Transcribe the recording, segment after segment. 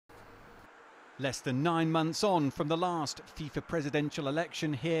Less than 9 months on from the last FIFA presidential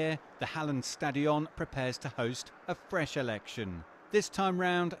election here, the Hallenstadion prepares to host a fresh election. This time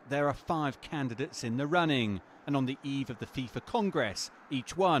round, there are 5 candidates in the running, and on the eve of the FIFA Congress,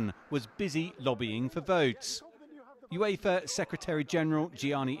 each one was busy lobbying for votes. UEFA Secretary-General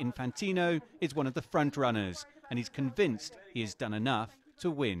Gianni Infantino is one of the front-runners, and he's convinced he has done enough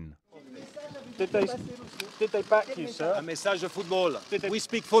to win. Did they back you, sir? A message of football. We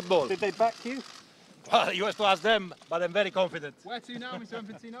speak football. Did they back you? Well, you have to ask them, but I'm very confident. Where to now, Mr.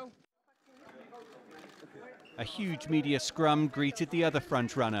 Infantino? A huge media scrum greeted the other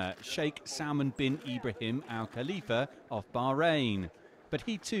front-runner, Sheikh Salman bin Ibrahim Al Khalifa of Bahrain. But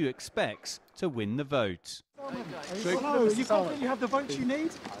he too expects to win the vote. Hello, are you confident you have the votes you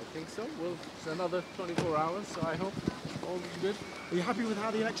need? I think so. Well, it's another 24 hours, so I hope all is good. Are you happy with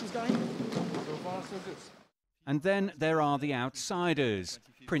how the election's going? So far, so good. And then there are the outsiders.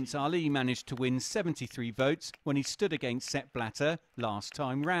 Prince Ali managed to win 73 votes when he stood against Sepp Blatter last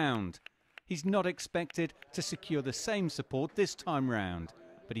time round. He's not expected to secure the same support this time round,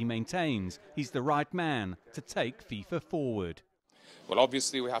 but he maintains he's the right man to take FIFA forward. Well,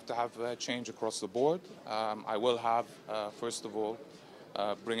 obviously we have to have change across the board. I will have, first of all,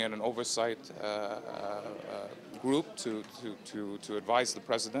 bring in an oversight group to advise the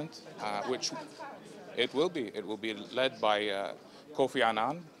president, which it will be. It will be led by Kofi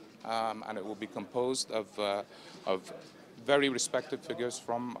Annan, and it will be composed of very respected figures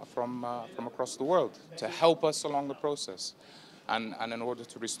from across the world to help us along the process, and in order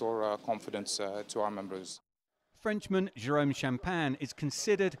to restore confidence to our members. Frenchman Jérôme Champagne is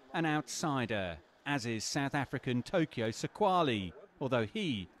considered an outsider, as is South African Tokyo Sekwali, although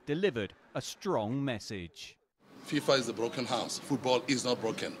he delivered a strong message. FIFA is a broken house. Football is not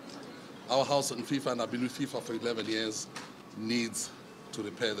broken. Our house in FIFA, and I've been with FIFA for 11 years, needs to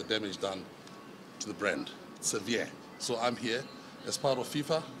repair the damage done to the brand. It's severe. So I'm here as part of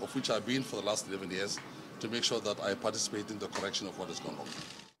FIFA, of which I've been for the last 11 years, to make sure that I participate in the correction of what has gone wrong.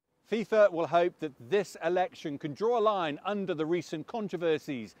 FIFA will hope that this election can draw a line under the recent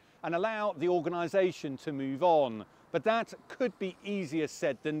controversies and allow the organisation to move on. But that could be easier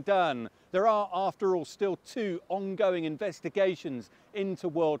said than done. There are, after all, still 2 ongoing investigations into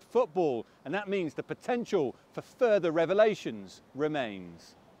world football, and that means the potential for further revelations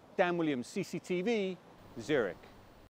remains. Dan Williams, CCTV, Zurich.